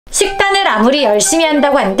식단을 아무리 열심히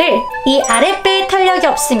한다고 한들 이 아랫배에 탄력이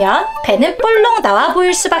없으면 배는 볼록 나와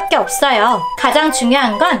보일 수밖에 없어요. 가장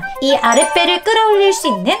중요한 건 이 아랫배를 끌어올릴 수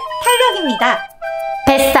있는 탄력입니다.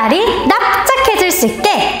 뱃살이 납작해질 수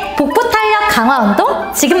있게 복부 탄력 강화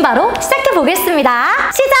운동 지금 바로 시작해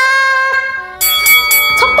보겠습니다. 시작!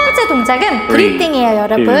 첫 번째 동작은 브리딩이에요,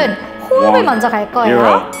 여러분. 호흡을 먼저 갈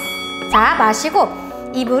거예요. 자, 마시고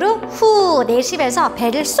입으로 후 내쉬면서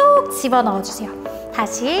배를 쏙 집어넣어 주세요.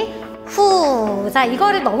 다시 후. 자,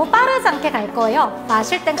 이거를 너무 빠르지 않게 갈 거예요.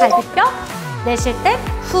 마실 땐 갈비뼈, 내쉴 땐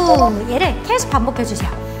후. 얘를 계속 반복해 주세요.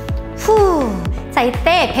 후. 자,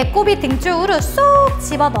 이때 배꼽이 등 쪽으로 쏙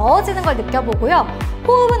집어 넣어지는 걸 느껴보고요.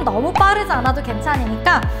 호흡은 너무 빠르지 않아도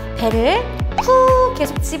괜찮으니까 배를 후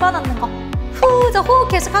계속 집어넣는 거. 후. 저 호흡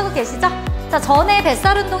계속 하고 계시죠? 자, 전에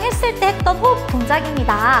뱃살 운동 했을 때 했던 호흡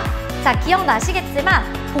동작입니다. 자,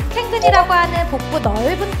 기억나시겠지만 복행근이라고 하는 복부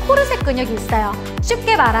넓은 코르셋 근육이 있어요.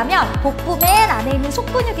 쉽게 말하면 복부 맨 안에 있는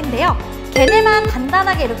속근육인데요. 걔네만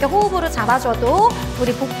단단하게 이렇게 호흡으로 잡아줘도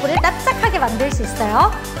우리 복부를 납작하게 만들 수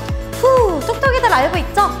있어요. 후, 톡톡이들 알고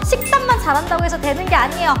있죠? 식단만 잘한다고 해서 되는 게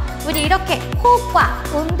아니에요. 우리 이렇게 호흡과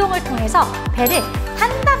운동을 통해서 배를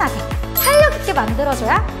단단하게 탄력 있게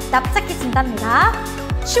만들어줘야 납작해진답니다.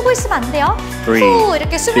 쉬고 있으면 안 돼요. 후,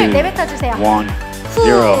 이렇게 숨을 내뱉어주세요.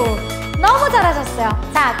 후, 너무 잘하셨어요.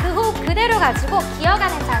 자, 그 호흡 그대로 가지고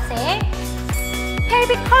기어가는 자세,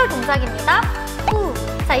 펠빅 컬 동작입니다. 후.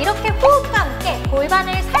 자, 이렇게 호흡과 함께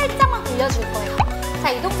골반을 살짝만 굴려줄 거예요. 자,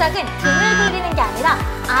 이 동작은 등을 굴리는 게 아니라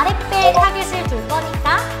아랫배에 타깃을 둘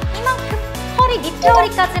거니까 이만큼 허리 밑에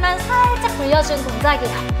허리까지만 살짝 굴려준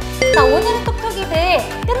동작이에요. 자, 오늘은 톡톡이들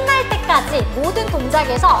끝날 때까지 모든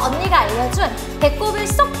동작에서 언니가 알려준 배꼽을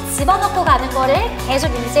쏙 집어넣고 가는 거를 계속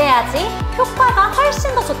유지해야지 효과가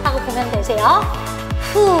훨씬 더 좋다고 보면 되세요.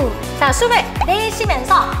 후. 자, 숨을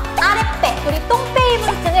내쉬면서 아랫배, 우리 똥배의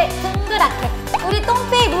힘으로 등을 둥그랗게, 우리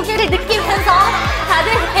똥배의 무게를 느끼면서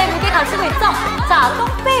다들 배 무게 가지고 있죠? 자,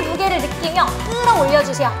 똥배의 무게를 느끼며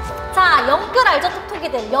끌어올려주세요. 자, 영끌 알죠,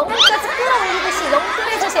 톡톡이들? 영혼까지 끌어올리듯이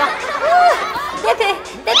영끌해주세요.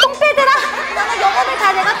 내 똥배들아, 나는 영혼을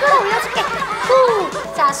다 내가 끌어올려줄게. 후.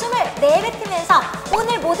 자, 숨을 내뱉으면서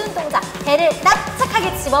오늘 모든 동작 배를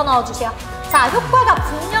납작하게 집어넣어주세요. 자, 효과가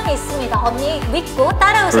분명히 있습니다. 언니 믿고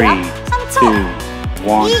따라오세요.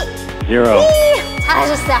 3초, 2, 1.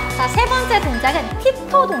 잘하셨어요. 자, 세 번째 동작은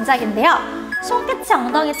팁토 동작인데요. 손끝이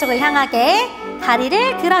엉덩이 쪽을 향하게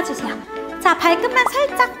다리를 들어주세요. 자, 발끝만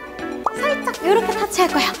살짝 이렇게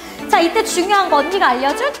터치할 거예요. 자, 이때 중요한 거 언니가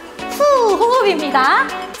알려준 후 호흡입니다.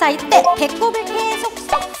 자, 이때 배꼽을 계속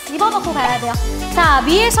쏙 집어넣고 가야 돼요. 자,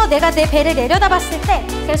 위에서 내가 내 배를 내려다봤을 때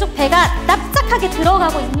계속 배가 납작하게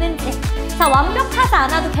들어가고 있는지. 자, 완벽하지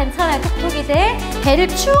않아도 괜찮아요, 톡톡이들. 배를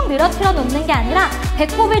쭉 늘어뜨려 놓는 게 아니라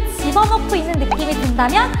배꼽을 집어넣고 있는 느낌이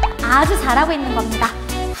든다면 아주 잘하고 있는 겁니다.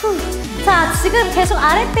 후. 자, 지금 계속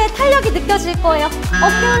아랫배에 탄력이 느껴질 거예요.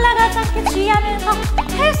 어깨 올라가지 않게 주의하면서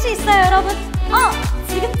할 수 있어요, 여러분.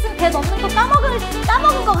 지금쯤 배 넣는 거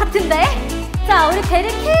까먹은 것 같은데? 자, 우리 배를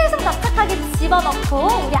계속 납작하게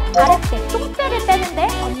집어넣고 우리 아랫배, 똥배를 빼는데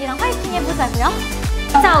언니랑 화이팅 해보자고요.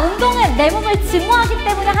 자, 운동은 내 몸을 증오하기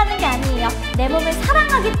때문에 하는 게 아니에요. 내 몸을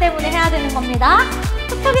사랑하기 때문에 해야 되는 겁니다.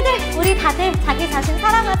 톡톡이들, 우리 다들 자기 자신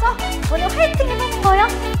사랑하죠? 오늘 화이팅 해보는 거예요.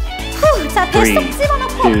 후, 자, 배 쏙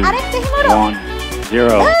집어넣고 아랫배 힘으로.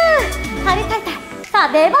 다리 탈탈. 자,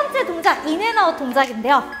 네 번째 동작, 인앤아웃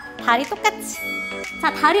동작인데요. 다리 똑같이.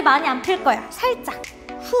 자, 다리 많이 안 펼 거예요. 살짝,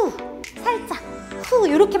 후, 살짝, 후,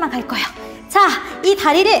 이렇게만 갈 거예요. 자, 이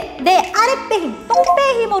다리를 내 아랫배 힘,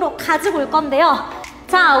 똥배 힘으로 가지고 올 건데요.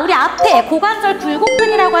 자, 우리 앞에 고관절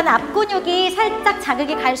굴곡근이라고 하는 앞근육이 살짝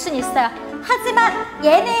자극이 갈 수는 있어요. 하지만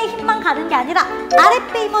얘네의 힘만 가는 게 아니라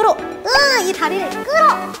아랫배 힘으로 이 다리를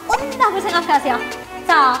끌어온다고 생각하세요.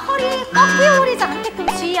 자, 허리 꺾이 오리지 않게끔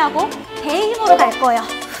주의하고 배 힘으로 갈 거예요.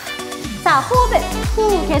 자, 호흡을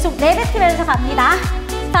후 계속 내뱉으면서 갑니다.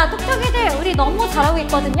 자, 톡톡이들 우리 너무 잘하고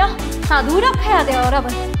있거든요. 자, 노력해야 돼요,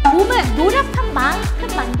 여러분. 몸은 노력한 만큼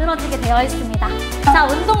만들어지게 되어 있습니다. 자,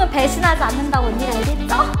 운동은 배신하지 않는다고 언니가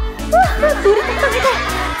알겠죠? 우리 톡톡이들.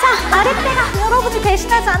 자, 아랫배가 여러분을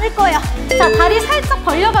배신하지 않을 거예요. 자, 다리 살짝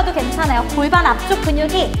벌려가도 괜찮아요. 골반 앞쪽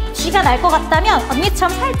근육이 쥐가 날 것 같다면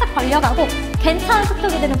언니처럼 살짝 벌려가고, 괜찮은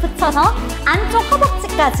톡톡이들은 붙여서 안쪽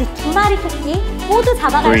허벅지까지 두 마리 토끼 모두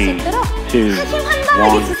잡아갈 수 있도록 힘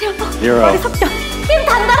단단하게 주세요. 머리 섞여. 힘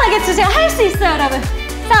단단하게 주세요. 할 수 있어요, 여러분.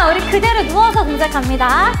 자, 우리 그대로 누워서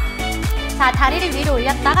동작합니다. 자, 다리를 위로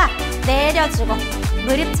올렸다가 내려주고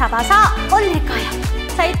무릎 잡아서 올릴 거예요.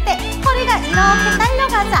 자, 이때 허리가 이렇게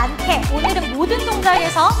딸려가지 않게 오늘은 모든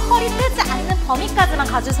동작에서 허리 뜨지 않는 범위까지만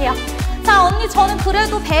가주세요. 자, 언니 저는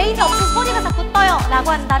그래도 배에 힘이 없어서 허리가 자꾸 떠요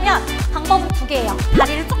라고 한다면 방법은 두 개예요.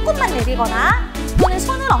 다리를 조금만 내리거나 또는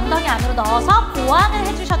손을 엉덩이 안으로 넣어서 보완을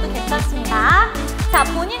해주셔도 괜찮습니다. 자,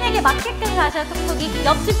 본인에게 맞게끔 가셔. 톡톡이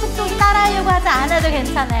옆집 톡톡이 따라하려고 하지 않아도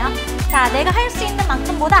괜찮아요. 자, 내가 할 수 있는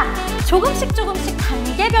만큼보다 조금씩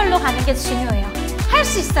단계별로 가는 게 중요해요. 할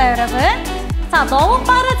수 있어요, 여러분. 자, 너무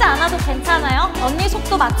빠르지 않아도 괜찮아요. 언니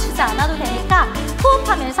속도 맞추지 않아도 되니까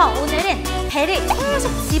호흡하면서 오늘은 배를 계속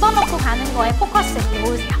집어넣고 가는 거에 포커스를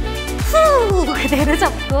놓으세요. 후! 그대로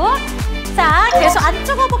잡고, 자, 계속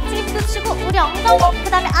안쪽 허벅지 힘도 주고 우리 엉덩이, 그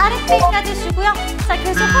다음에 아랫배까지 주고요. 자,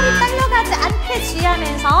 계속 허리 딸려가지 않게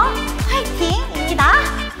주의하면서 화이팅입니다.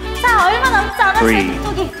 자, 얼마 남지 않았어요.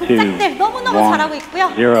 톡톡이 동작들 너무너무 잘하고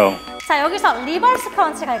있고요. 자, 여기서 리버스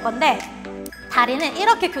크런치 갈 건데 다리는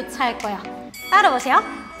이렇게 교차할 거예요. 따라오세요.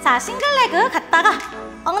 자, 싱글레그 갔다가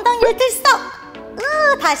엉덩이를 들썩,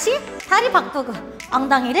 다시 다리 바꾸고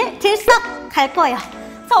엉덩이를 들썩 갈 거예요.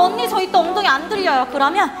 자, 언니 저희 또 엉덩이 안 들려요.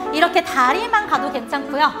 그러면 이렇게 다리만 가도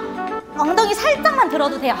괜찮고요. 엉덩이 살짝만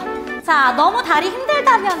들어도 돼요. 자, 너무 다리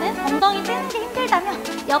힘들다면은, 엉덩이 떼는 게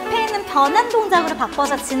힘들다면 옆에 있는 변환 동작으로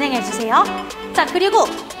바꿔서 진행해주세요. 자, 그리고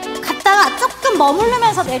갔다가 조금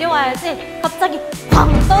머무르면서 내려와야지 갑자기 꽝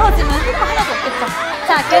떨어지면 효과 하나도 없겠죠.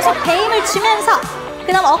 자, 계속 배 힘을 주면서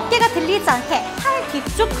그 다음 어깨가 들리지 않게 팔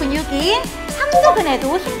뒤쪽 근육인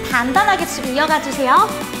삼두근에도 힘 단단하게 주고 이어가 주세요.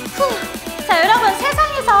 후. 자, 여러분,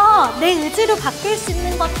 세상에서 내 의지로 바뀔 수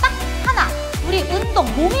있는 건 딱 하나, 우리 운동,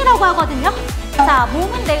 몸이라고 하거든요. 자,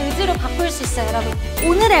 몸은 내 의지로 바꿀 수 있어요, 여러분.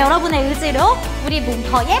 오늘의 여러분의 의지로 우리 몸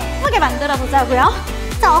더 예쁘게 만들어 보자고요.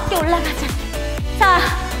 자, 어깨 올라가자. 자,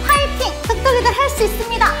 화이팅! 톡톡이들 할 수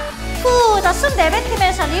있습니다. 후, 자, 숨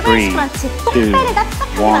내뱉으면서 리버스 크런치, 똥배를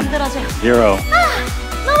따뜻하게 만들어줘요.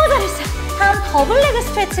 너무 잘했어요. 다음 더블레그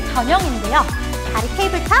스트레치 변형인데요. 다리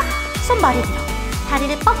테이블탑, 손발이 뒤로.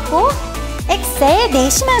 다리를 뻗고 엑셀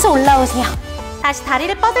내쉬면서 올라오세요. 다시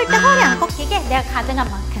다리를 뻗을 때 허리 안 꺾이게 내가 가능한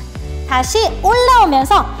만큼. 다시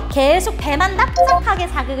올라오면서 계속 배만 납작하게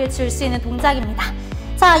자극을 줄 수 있는 동작입니다.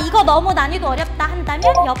 자, 이거 너무 난이도 어렵다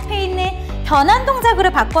한다면 옆에 있는 변환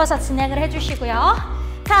동작으로 바꿔서 진행을 해주시고요.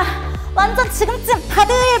 자, 완전 지금쯤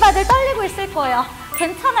바들바들 떨리고 있을 거예요.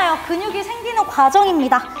 괜찮아요. 근육이 생기는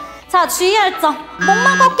과정입니다. 자, 주의할 점.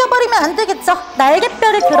 목만 꺾여버리면 안 되겠죠.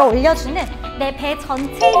 날개뼈를 들어 올려주는 내 배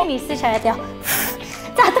전체에 힘이 있으셔야 돼요.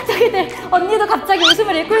 자, 톡톡이들, 언니도 갑자기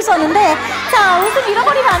웃음을 잃고 있었는데, 자, 웃음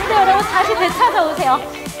잃어버리면 안 돼요, 여러분. 다시 되찾아오세요.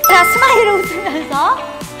 자, 스마일을 웃으면서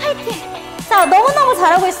화이팅! 자, 너무너무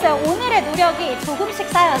잘하고 있어요. 오늘의 노력이 조금씩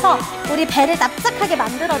쌓여서 우리 배를 납작하게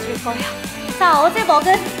만들어줄 거예요. 자, 어제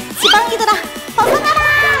먹은 지방이들아 벗어나라!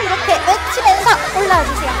 이렇게 외치면서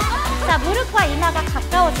올라와주세요. 자, 무릎과 이마가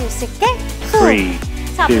가까워질 수 있게 후.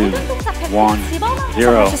 자, 모든 동작 100%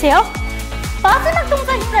 집어넣으면서 해주세요. 마지막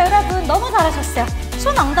동작입니다, 여러분. 너무 잘하셨어요.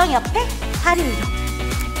 손 엉덩이 옆에 다리 위로.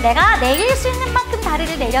 내가 내릴 수 있는 만큼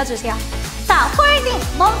다리를 내려주세요. 자, 홀딩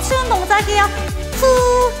멈추는 동작이에요.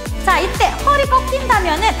 후. 자, 이때 허리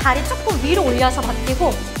꺾인다면은 다리 조금 위로 올려서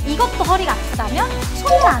버티고, 이것도 허리가 아프다면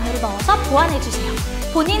손을 안으로 넣어서 보완해주세요.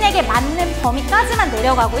 본인에게 맞는 범위까지만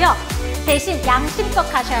내려가고요. 대신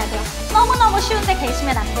양심껏 가셔야 돼요. 너무너무 쉬운데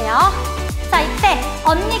계시면 안 돼요. 자, 이때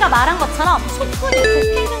언니가 말한 것처럼 속근육,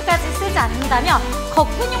 복근근까지 쓰지 않는다면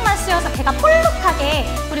겉근육만 쓰여서 배가 볼록하게,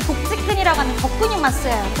 우리 복직근이라고 하는 겉근육만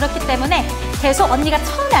쓰여요. 그렇기 때문에 계속 언니가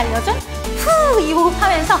처음에 알려준 후 이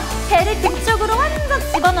호흡하면서 배를 뒤쪽으로 완전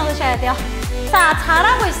집어넣으셔야 돼요. 자,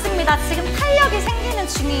 잘하고 있습니다. 지금 탄력이 생기는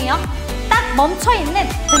중이에요. 딱 멈춰있는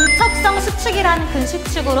근첩성 수축이라는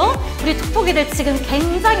근수축으로 우리 톡톡이들 지금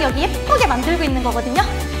굉장히 여기 예쁘게 만들고 있는 거거든요.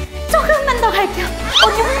 조금만 더 갈게요.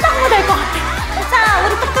 언니 홍당무 될 것 같아. 자,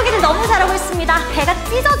 우리 톡톡이들 너무 잘하고 있습니다. 배가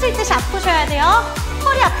찢어질 듯이 아프셔야 돼요.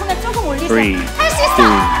 허리 아프면 조금 올리세요. 할 수 있어.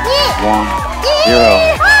 2,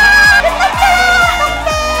 1. 아, 끝났다. 톡톡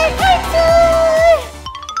탈출.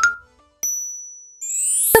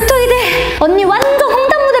 톡톡이들, 언니 완전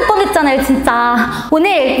홍당무 될 뻔했잖아요, 진짜.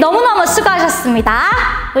 오늘 너무너무 수고하셨습니다.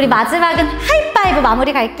 우리 마지막은 하이파이브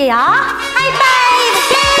마무리 갈게요. 하이파이브!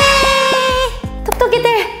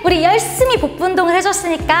 톡톡이들, 우리 열심히 복부 운동을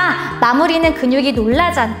해줬으니까 마무리는 근육이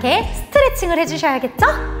놀라지 않게 스트레칭을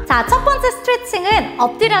해주셔야겠죠? 자, 첫 번째 스트레칭은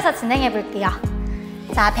엎드려서 진행해 볼게요.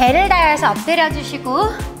 자, 배를 닿아서 엎드려 주시고,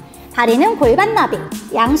 다리는 골반 너비,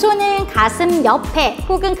 양손은 가슴 옆에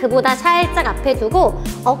혹은 그보다 살짝 앞에 두고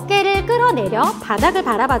어깨를 끌어내려 바닥을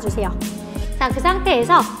바라봐 주세요. 자, 그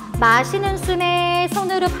상태에서 마시는 숨에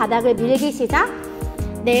손으로 바닥을 밀기 시작.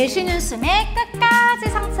 내쉬는 숨에 끝까지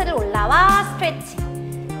상체를 올라와 스트레칭.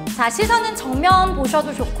 자, 시선은 정면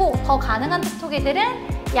보셔도 좋고, 더 가능한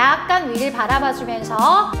톡톡이들은 약간 위를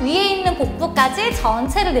바라봐주면서 위에 있는 복부까지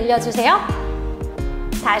전체를 늘려주세요.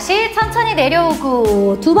 다시 천천히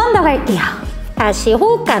내려오고 2번 더 갈게요. 다시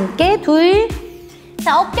호흡과 함께 둘.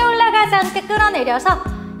 자, 어깨 올라가지 않게 끌어내려서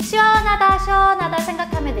시원하다 시원하다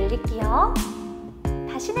생각하며 늘릴게요.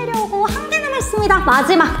 다시 내려오고 1개 남았습니다.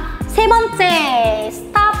 마지막 3번째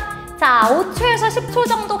스탑. 자, 5초에서 10초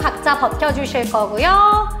정도 각자 버텨주실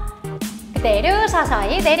거고요. 그대로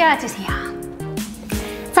서서히 내려와주세요.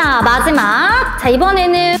 자, 마지막. 자,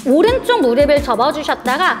 이번에는 오른쪽 무릎을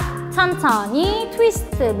접어주셨다가 천천히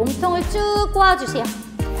트위스트, 몸통을 쭉 꼬아주세요.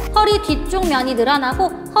 허리 뒤쪽 면이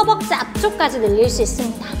늘어나고 허벅지 앞쪽까지 늘릴 수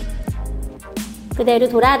있습니다. 그대로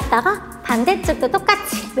돌아왔다가 반대쪽도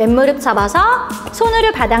똑같이 왼무릎 접어서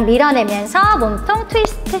손으로 바닥 밀어내면서 몸통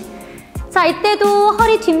트위스트. 자, 이때도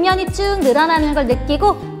허리 뒷면이 쭉 늘어나는 걸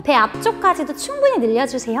느끼고 배 앞쪽까지도 충분히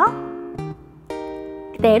늘려주세요.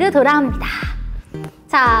 그대로 돌아옵니다.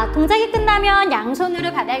 자, 동작이 끝나면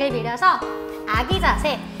양손으로 바닥을 밀어서 아기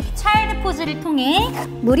자세, 차일드 포즈를 통해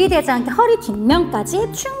무리 되지 않게 허리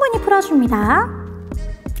뒷면까지 충분히 풀어줍니다.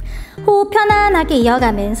 호흡 편안하게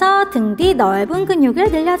이어가면서 등 뒤 넓은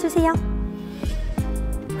근육을 늘려주세요.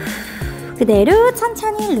 그대로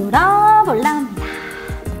천천히 룰업 올라옵니다.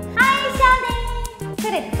 아이 시원해.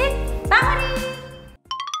 스트레치 마무리.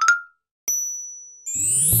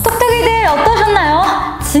 톡톡이들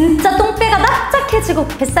어떠셨나요? 진짜 똥배가 납작해지고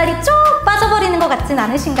뱃살이 쭉 빠져버리는 것 같진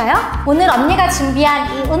않으신가요? 오늘 언니가 준비한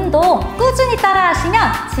이 운동 꾸준히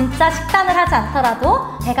따라하시면 진짜 식단을 하지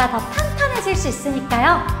않더라도 배가 더 탄탄해질 수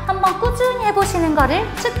있으니까요. 한번 꾸준히 해보시는 거를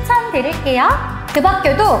추천드릴게요. 그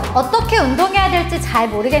밖에도 어떻게 운동해야 될지 잘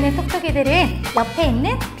모르겠는 톡톡이들은 옆에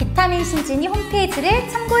있는 비타민신지니 홈페이지를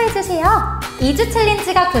참고해주세요. 2주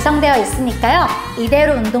챌린지가 구성되어 있으니까요.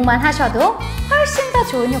 이대로 운동만 하셔도 훨씬 더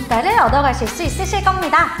좋은 효과를 얻어가실 수 있으실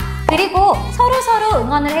겁니다. 그리고 서로서로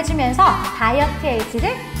응원을 해주면서 다이어트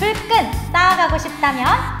에이지를 불끈 쌓아가고 싶다면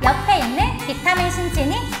옆에 있는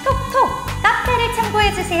비타민신지니 톡톡 카페를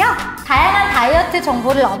참고해주세요. 다양한 다이어트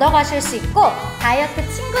정보를 얻어가실 수 있고 다이어트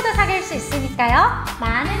친구도 사귈 수 있으니까요.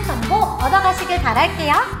 많은 정보 얻어가시길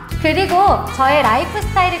바랄게요. 그리고 저의 라이프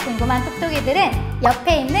스타일이 궁금한 톡톡이들은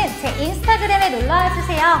옆에 있는 제 인스타그램에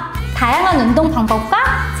놀러와주세요. 다양한 운동 방법과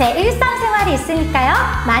제 일상생활이 있으니까요.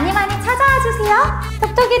 많이 찾아와주세요.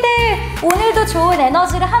 톡톡이들 오늘도 좋은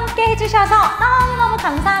에너지를 함께 해주셔서 너무너무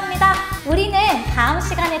감사합니다. 우리는 다음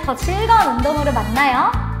시간에 더 즐거운 운동으로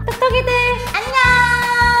만나요. 톡톡이들 안녕.